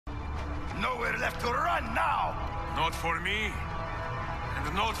Nowhere left to run now! Not for me,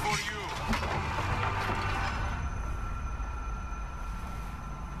 and not for you.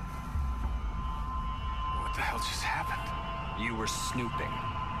 What the hell just happened? You were snooping,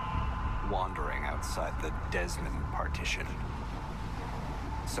 wandering outside the Desmond partition.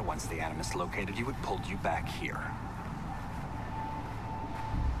 So once the Animus located you, it pulled you back here.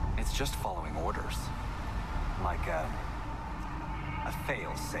 It's just following orders. Like a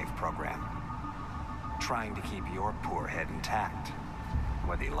fail-safe program. Trying to keep your poor head intact,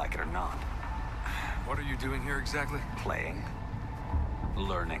 whether you like it or not. What are you doing here exactly? Playing.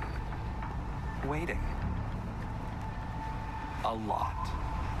 Learning. Waiting. A lot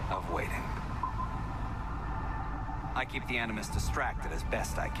of waiting. I keep the Animus distracted as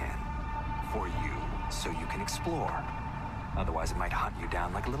best I can. For you, so you can explore. Otherwise it might hunt you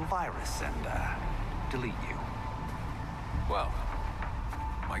down like a little virus and, delete you. Well,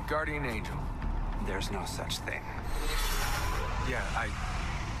 my guardian angel. There's no such thing. Yeah,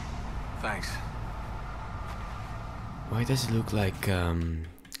 Thanks. Why does it look like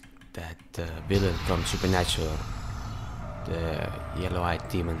that villain from Supernatural? The yellow-eyed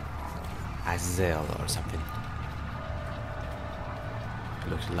demon. Ezio or something.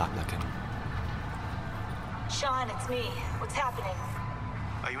 Looks a lot like him. Sean, it's me. What's happening?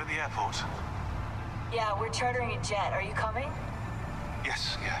 Are you at the airport? Yeah, we're chartering a jet. Are you coming?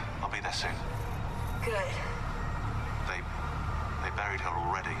 Yes, yeah. I'll be there soon. Good. They buried her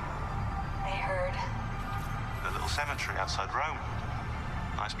already. I heard. The little cemetery outside Rome.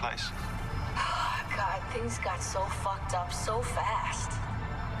 Nice place. God, things got so fucked up so fast.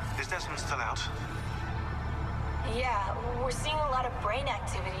 Is Desmond still out? Yeah, we're seeing a lot of brain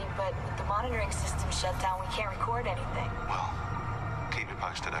activity, but with the monitoring system shut down, we can't record anything. Well, keep me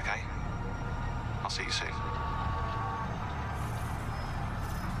posted, okay? I'll see you soon.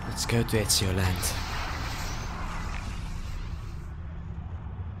 Let's go to Ezio land.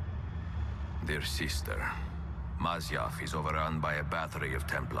 Dear sister, Masyaf is overrun by a battery of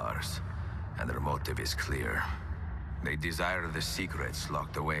Templars, and their motive is clear. They desire the secrets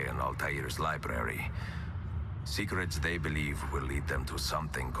locked away in Altair's library. Secrets they believe will lead them to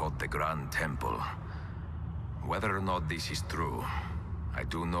something called the Grand Temple. Whether or not this is true, I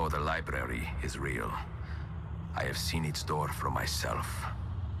do know the library is real. I have seen its door for myself.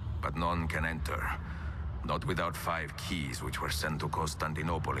 But none can enter, not without 5 keys which were sent to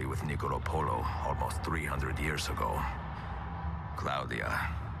Konstantiniyye with Niccolo Polo almost 300 years ago. Claudia,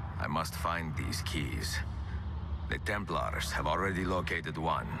 I must find these keys. The Templars have already located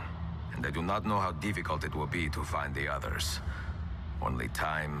one, and I do not know how difficult it will be to find the others. Only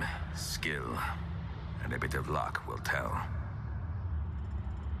time, skill, and a bit of luck will tell.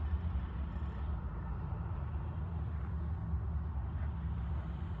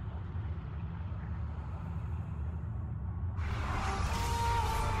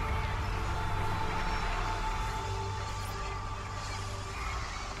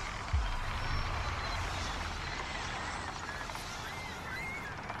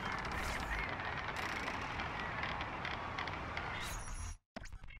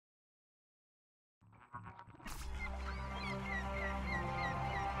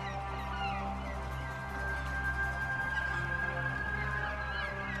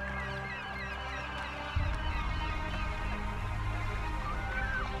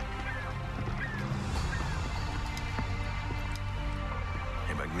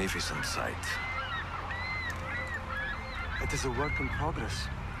 Magnificent sight. It is a work in progress.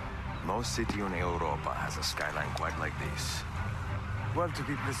 No city in Europa has a skyline quite like this. Well, to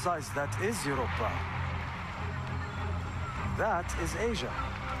be precise, that is Europa. That is Asia.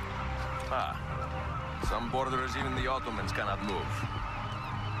 Ah. Some borders even the Ottomans cannot move.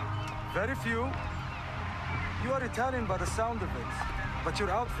 Very few. You are Italian by the sound of it, but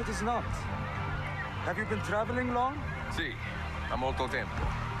your outfit is not. Have you been traveling long? Si. A molto tempo.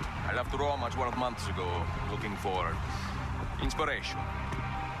 I left Rome 12 months ago, looking for inspiration.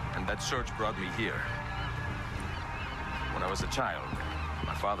 And that search brought me here. When I was a child,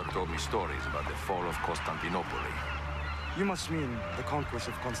 my father told me stories about the fall of Konstantiniyye. You must mean the conquest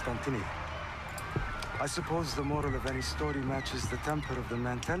of Konstantiniyye. I suppose the moral of any story matches the temper of the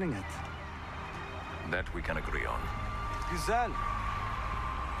man telling it. That we can agree on. Güzel.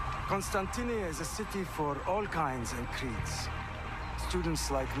 Konstantiniyye is a city for all kinds and creeds.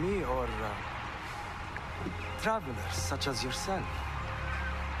 Students like me or travelers such as yourself.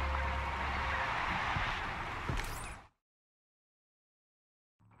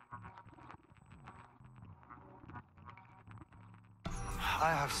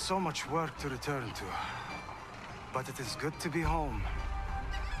 I have so much work to return to, but it is good to be home.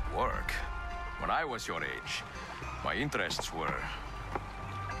 Work? When I was your age, my interests were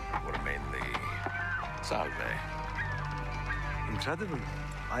mainly salve. Incredible.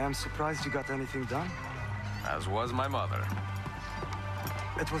 I am surprised you got anything done. As was my mother.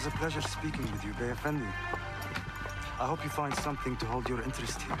 It was a pleasure speaking with you, Bey Effendi. I hope you find something to hold your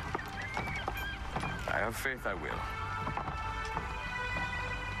interest here. I have faith I will.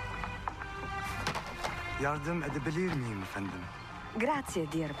 Yardım edebilir miyim efendim?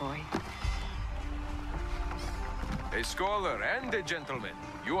 Grazie, dear boy. A scholar and a gentleman.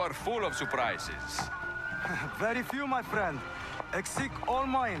 You are full of surprises. Very few, my friend. Eksik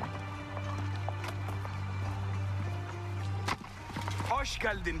olmayın. Hoş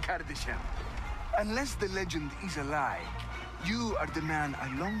geldin kardeşim. Unless the legend is a lie, you are the man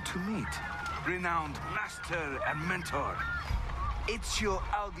I long to meet. Renowned master and mentor. Ezio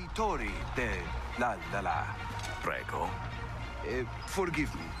Auditori de la. Prego.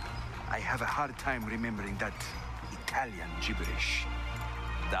 Forgive me. I have a hard time remembering that Italian gibberish.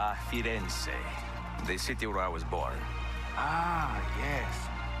 Da Firenze, the city where I was born. Ah, yes.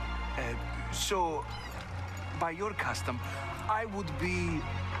 So, by your custom, I would be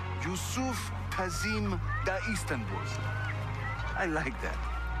Yusuf Tazim da Istanbul. I like that.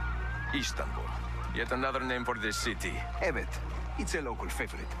 Istanbul. Yet another name for this city. Evet, it's a local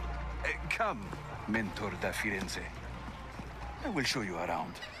favorite. Come, mentor da Firenze. I will show you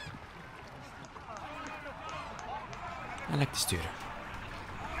around. I like this dude.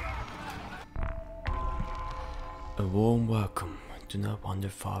 A warm welcome. Do not wander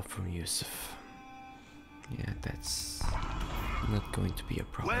far from Yusuf. Yeah, that's not going to be a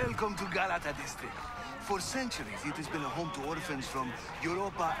problem. Welcome to Galata district. For centuries, it has been a home to orphans from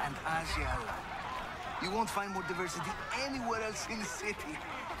Europa and Asia alike. You won't find more diversity anywhere else in the city.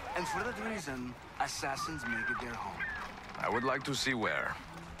 And for that reason, assassins make it their home. I would like to see where.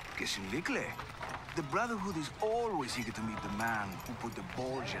 Kesinlikle. The Brotherhood is always eager to meet the man who put the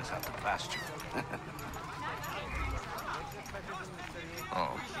Borgias out to pasture.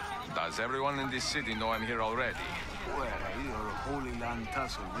 Oh, does everyone in this city know I'm here already? Well, your Holy Land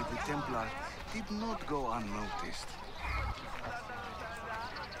tussle with the Templar did not go unnoticed.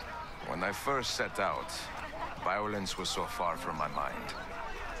 When I first set out, violence was so far from my mind.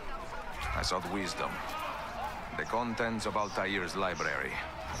 I sought wisdom. The contents of Altair's library.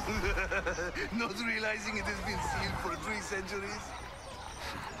 Not realizing it has been sealed for 3 centuries?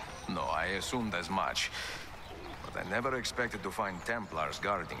 No, I assumed as much. But I never expected to find Templars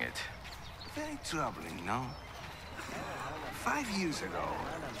guarding it. Very troubling, no? 5 years ago,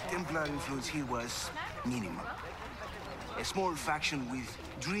 Templar influence here was minimal. A small faction with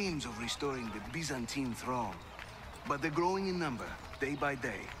dreams of restoring the Byzantine throne. But they're growing in number, day by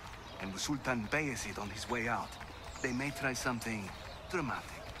day. And with Sultan Bayezid on his way out, they may try something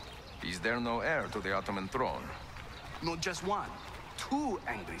dramatic. Is there no heir to the Ottoman throne? Not just one, 2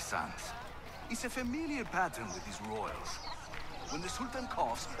 angry sons. It's a familiar pattern with these royals. When the Sultan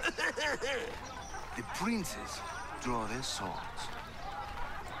coughs, the princes draw their swords.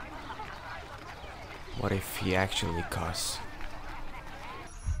 What if he actually coughs?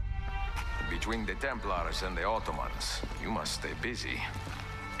 Between the Templars and the Ottomans, you must stay busy.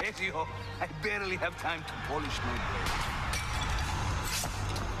 Ezio, I barely have time to polish my blade.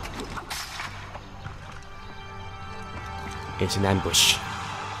 It's an ambush.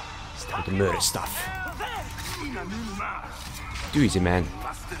 It's time to murder stuff. Too easy, man.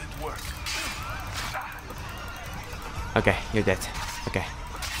 Okay, you're dead. Okay.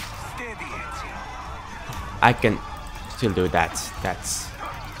 I can still do that. That's...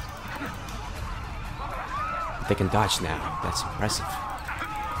 They can dodge now. That's impressive.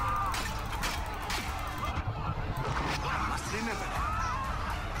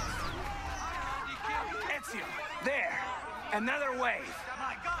 Ezio, there! Another wave!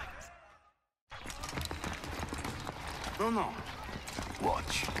 No.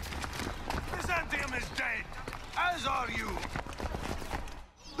 Watch. Byzantium is dead, as are you.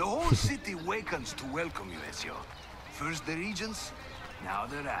 The whole city wakens to welcome you, Ezio. First the regents, now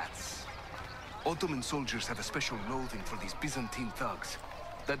the rats. Ottoman soldiers have a special loathing for these Byzantine thugs.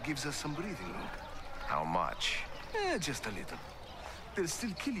 That gives us some breathing room. How much? Just a little. They'll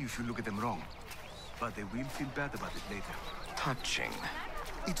still kill you if you look at them wrong. But they will feel bad about it later. Touching.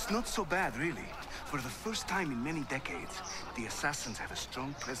 It's not so bad, really. For the first time in many decades, the assassins have a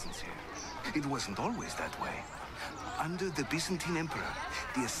strong presence here. It wasn't always that way. Under the Byzantine Emperor,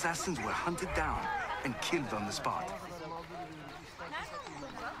 the assassins were hunted down and killed on the spot.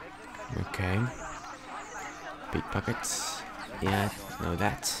 Okay. Pickpockets. Yeah, know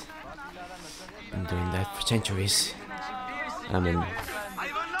that. Been doing that for centuries. I mean,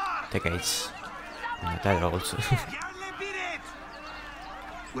 decades. Not that old.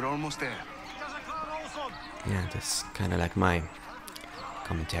 We're almost there. Yeah, that's kind of like my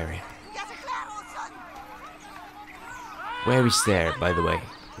commentary. Where is there, by the way?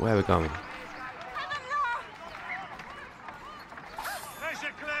 Where are we going?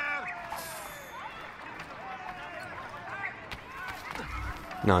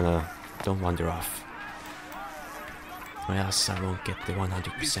 No, don't wander off. Or else I won't get the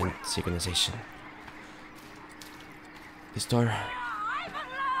 100% synchronization. This door?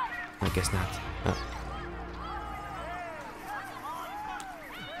 I guess not. Oh.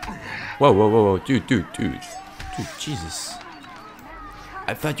 Whoa, dude, Jesus.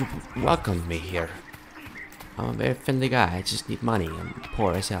 I thought you welcomed me here. I'm a very friendly guy, I just need money, I'm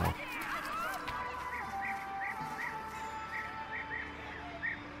poor as hell.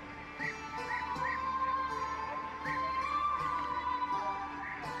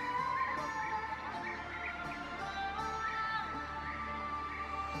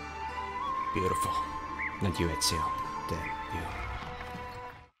 Beautiful. Not you, Ezio. You.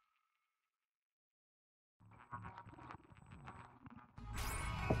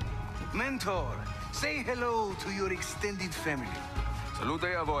 Mentor, say hello to your extended family.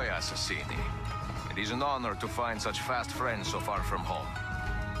 Salute a voi, assassini. It is an honor to find such fast friends so far from home.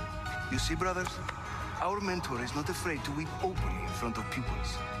 You see, brothers? Our mentor is not afraid to weep openly in front of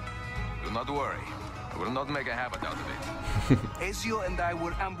pupils. Do not worry. I will not make a habit out of it. Ezio and I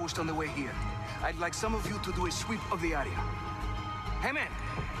were ambushed on the way here. I'd like some of you to do a sweep of the area. Hey, man!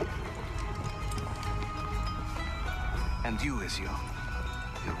 And you, Ezio.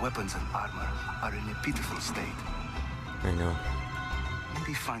 Your weapons and armor are in a pitiful state. I know.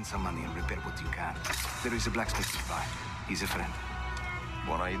 Maybe find some money and repair what you can. There is a blacksmith nearby. He's a friend.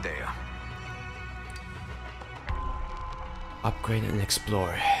 Buona idea. Upgrade and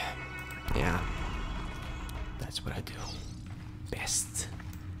explore. Yeah. That's what I do. Best.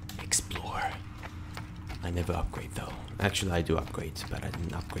 Explore. I never upgrade though. Actually I do upgrade, but I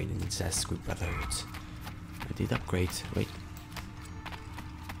didn't upgrade in Assassin's Creed Brotherhood. I did upgrade. Wait.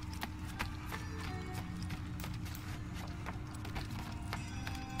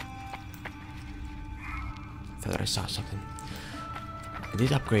 I thought I saw something. I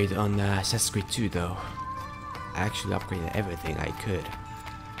did upgrade on Assassin's Creed 2 though. I actually upgraded everything I could.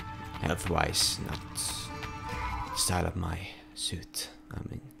 Health-wise, not the style of my suit. I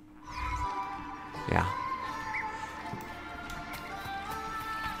mean, yeah.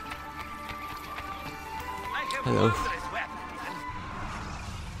 Hello.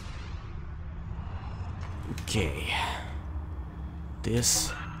 Okay.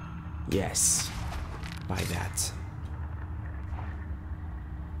 This, yes. Buy that.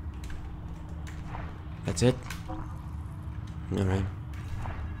 That's it. All right.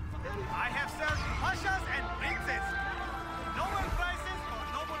 I have served pashas and princes. Noble prices for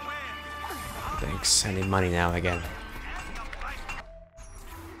noble wares. Thanks. I need money now again.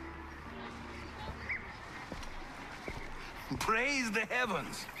 Praise the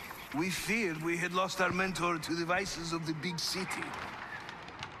heavens! We feared we had lost our mentor to the vices of the big city.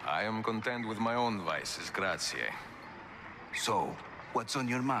 I am content with my own vices, grazie. So, what's on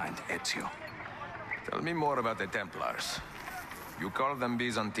your mind, Ezio? Tell me more about the Templars. You call them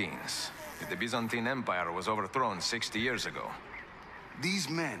Byzantines. The Byzantine Empire was overthrown 60 years ago. These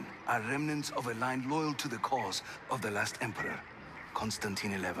men are remnants of a line loyal to the cause of the last emperor,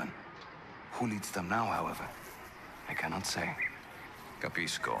 Konstantiniyye. Who leads them now, however? I cannot say.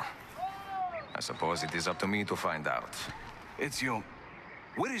 Capisco. I suppose it is up to me to find out. Ezio,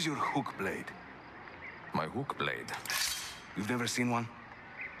 where is your Hookblade? My Hookblade? You've never seen one?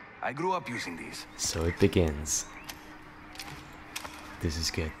 I grew up using these. So it begins. This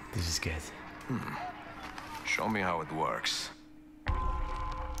is good. This is good. Show me how it works.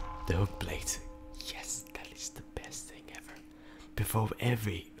 The Hookblade. Yes, that is the best thing ever. Perform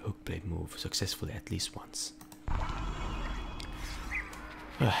every Hookblade move successfully at least once.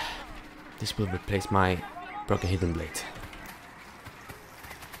 This will replace my broken hidden blade.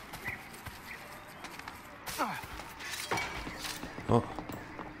 Oh.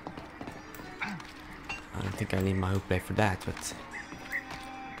 I don't think I need my Hookblade for that, but...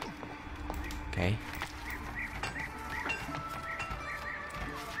 Okay.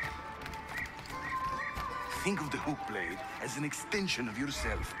 Think of the Hookblade as an extension of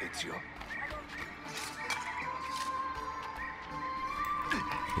yourself, Ezio.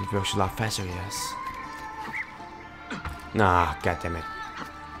 It works a lot faster, yes. Nah, goddammit.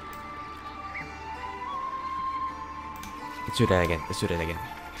 Let's do that again. Let's do that again.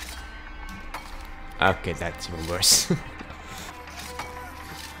 Okay, that's even worse.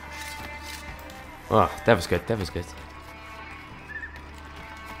 Oh, that was good. That was good.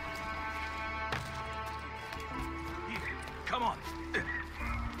 Come on. You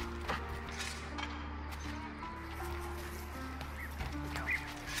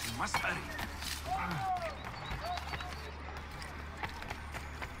must hurry.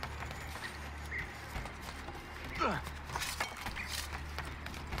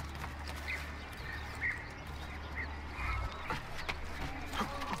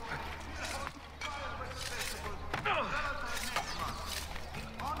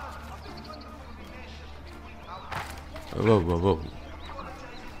 Whoa, whoa, whoa.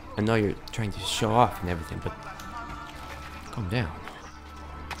 I know you're trying to show off and everything, but calm down.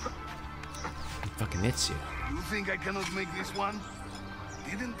 I'm fucking Ezio. You think I cannot make this one?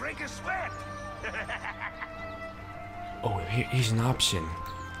 Didn't break a sweat. Oh, here's an option.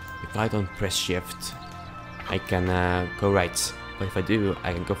 If I don't press shift, I can go right. But if I do,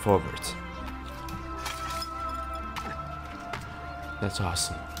 I can go forward. That's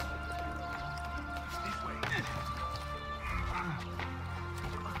awesome.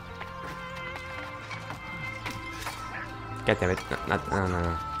 God damn it.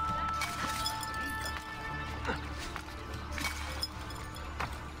 No.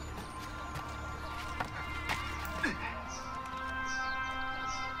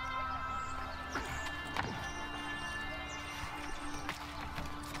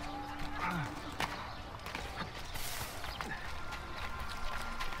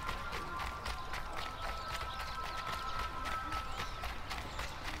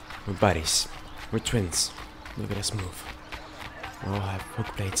 We're buddies. We're twins. Look at us move. We all have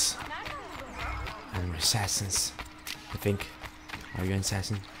hook blades. And we're assassins. I think. Are you an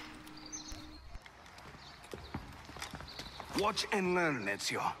assassin? Watch and learn,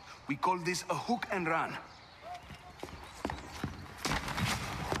 Ezio. We call this a hook and run.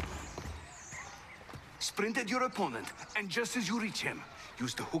 Sprint at your opponent, and just as you reach him,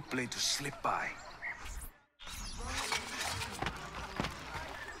 use the hook blade to slip by.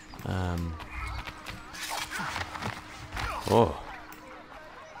 Oh.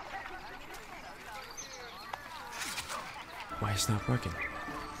 Why is it not working?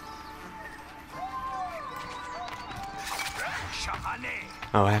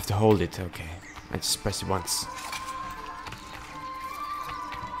 Oh, I have to hold it. Okay. I just press it once.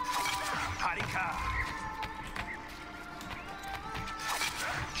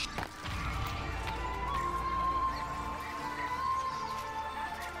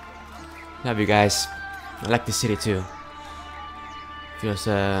 Love you guys. I like the city too. Feels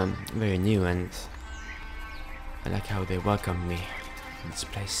very new, and I like how they welcome me in this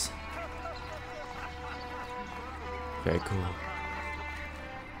place. Very cool.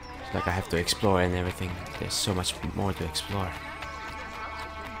 It's like I have to explore and everything. There's so much more to explore.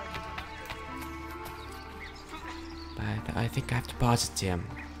 But I think I have to pause it here.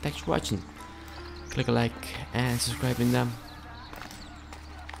 Thanks for watching. Click a like and subscribe in them.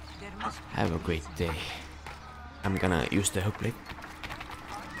 Have a great day. I'm gonna use the hook blade.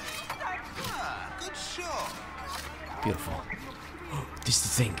 Beautiful. This is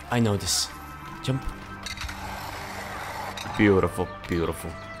the thing. I know this. Jump. Beautiful,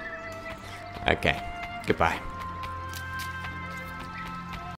 beautiful. Okay. Goodbye.